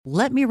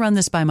"Let me run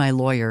this by my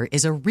lawyer"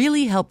 is a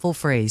really helpful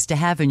phrase to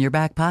have in your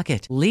back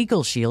pocket.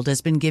 Legal Shield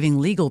has been giving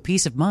legal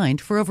peace of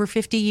mind for over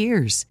 50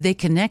 years. They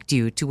connect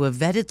you to a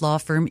vetted law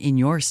firm in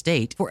your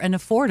state for an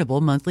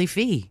affordable monthly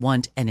fee.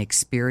 Want an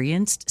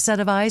experienced set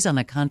of eyes on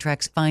a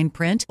contract's fine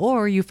print?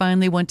 Or you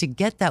finally want to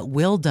get that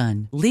will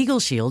done?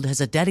 Legal Shield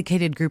has a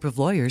dedicated group of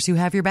lawyers who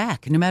have your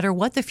back, no matter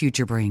what the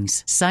future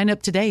brings. Sign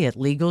up today at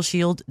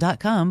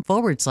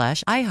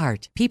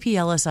LegalShield.com/iHeart.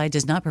 PPLSI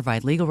does not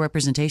provide legal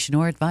representation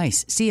or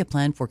advice. See a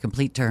plan for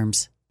complete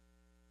terms.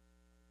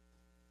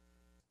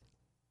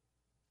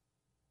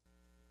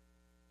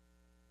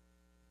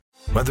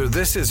 Whether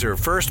this is her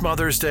first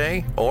Mother's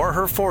Day or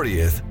her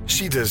 40th,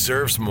 she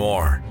deserves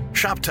more.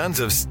 Shop tons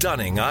of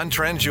stunning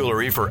on-trend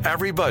jewelry for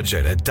every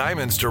budget at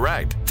Diamonds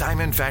Direct.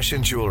 Diamond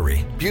fashion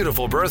jewelry,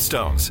 beautiful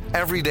birthstones,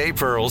 everyday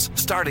pearls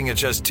starting at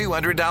just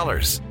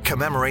 $200.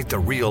 Commemorate the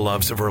real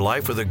loves of her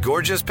life with a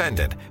gorgeous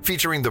pendant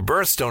featuring the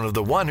birthstone of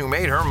the one who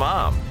made her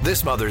mom.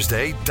 This Mother's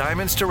Day,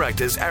 Diamonds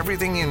Direct is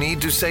everything you need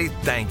to say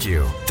thank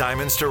you.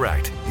 Diamonds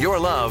Direct, your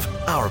love,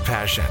 our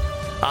passion.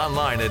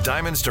 Online at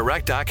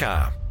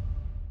diamondsdirect.com.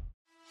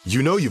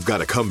 You know you've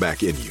got a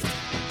comeback in you.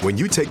 When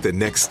you take the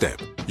next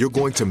step, you're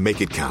going to make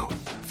it count.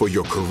 For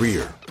your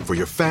career, for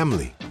your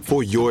family,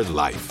 for your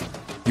life.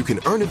 You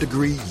can earn a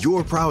degree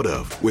you're proud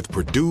of with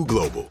Purdue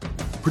Global.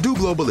 Purdue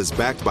Global is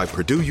backed by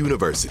Purdue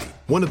University,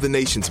 one of the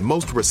nation's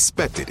most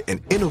respected and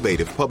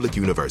innovative public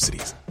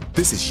universities.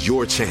 This is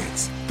your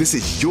chance. This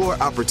is your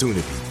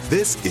opportunity.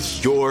 This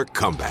is your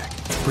comeback.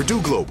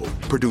 Purdue Global,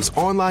 Purdue's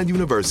online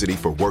university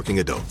for working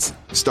adults.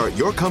 Start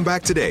your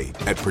comeback today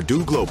at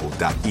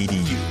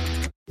purdueglobal.edu.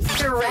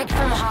 Direct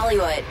from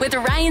Hollywood with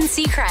Ryan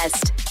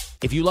Seacrest.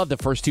 If you love the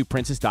first two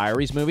Princess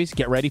Diaries movies,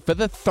 get ready for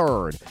the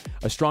third.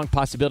 A strong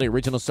possibility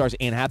original stars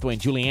Anne Hathaway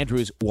and Julie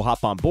Andrews will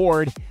hop on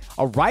board.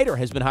 A writer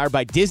has been hired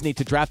by Disney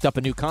to draft up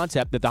a new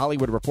concept that The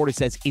Hollywood Reporter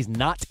says is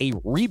not a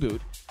reboot,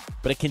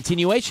 but a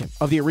continuation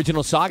of the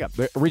original saga.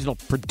 The original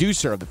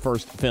producer of the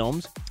first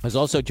films has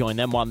also joined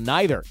them, while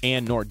neither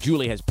Anne nor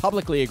Julie has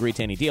publicly agreed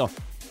to any deal.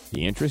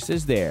 The interest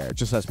is there.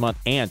 Just last month,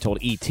 Anne told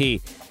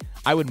E.T.,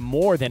 "I would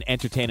more than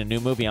entertain a new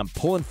movie. I'm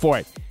pulling for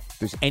it. If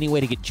there's any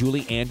way to get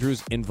Julie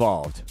Andrews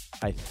involved,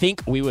 I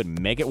think we would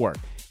make it work."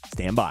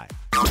 Stand by.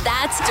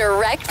 That's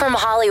Direct from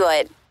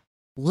Hollywood.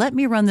 "Let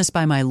me run this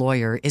by my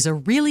lawyer" is a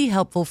really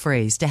helpful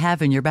phrase to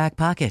have in your back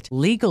pocket.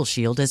 Legal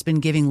Shield has been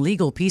giving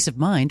legal peace of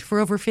mind for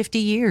over 50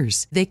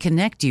 years. They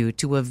connect you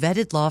to a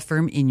vetted law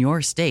firm in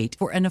your state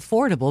for an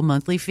affordable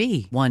monthly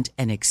fee. Want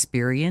an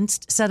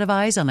experienced set of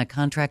eyes on a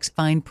contract's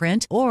fine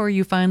print? Or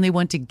you finally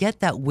want to get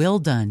that will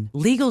done?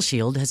 Legal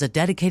Shield has a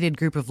dedicated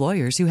group of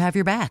lawyers who have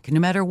your back, no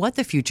matter what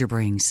the future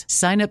brings.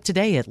 Sign up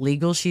today at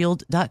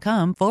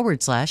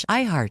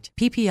LegalShield.com/iHeart.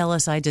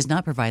 PPLSI does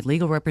not provide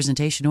legal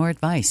representation or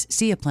advice.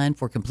 See a plan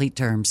for complete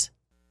terms.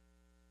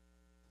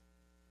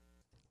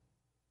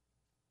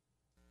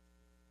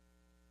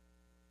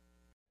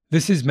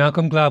 This is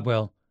Malcolm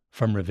Gladwell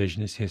from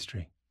Revisionist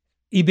History.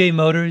 eBay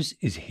Motors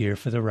is here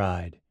for the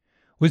ride.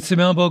 With some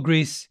elbow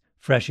grease,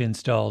 fresh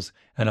installs,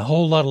 and a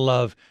whole lot of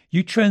love,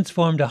 you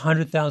transformed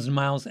 100,000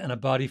 miles and a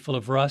body full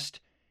of rust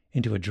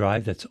into a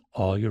drive that's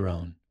all your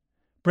own.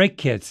 Brake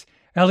kits,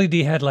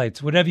 LED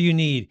headlights, whatever you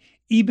need,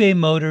 eBay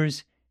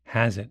Motors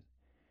has it.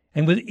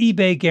 And with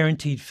eBay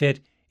Guaranteed Fit,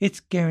 it's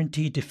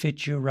guaranteed to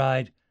fit your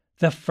ride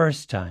the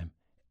first time,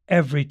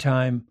 every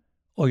time,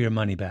 or your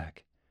money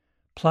back.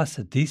 Plus,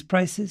 at these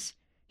prices,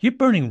 you're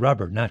burning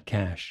rubber, not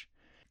cash.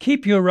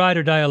 Keep your ride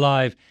or die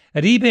alive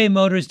at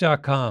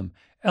ebaymotors.com.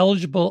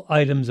 Eligible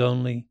items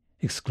only.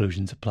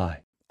 Exclusions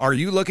apply. Are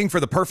you looking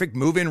for the perfect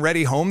move-in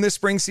ready home this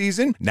spring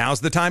season?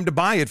 Now's the time to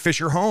buy at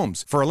Fisher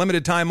Homes. For a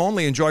limited time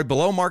only, enjoy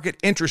below-market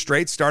interest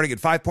rates starting at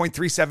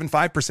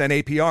 5.375%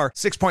 APR,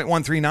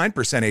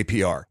 6.139%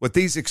 APR. With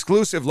these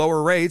exclusive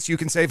lower rates, you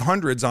can save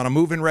hundreds on a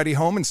move-in ready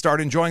home and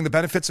start enjoying the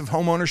benefits of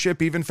home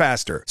ownership even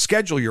faster.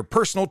 Schedule your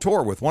personal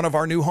tour with one of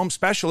our new home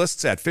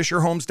specialists at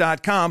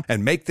FisherHomes.com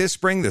and make this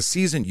spring the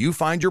season you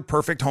find your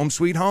perfect home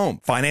sweet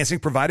home. Financing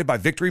provided by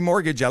Victory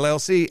Mortgage,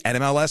 LLC,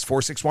 NMLS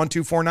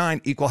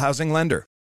 461249, Equal Housing Lender.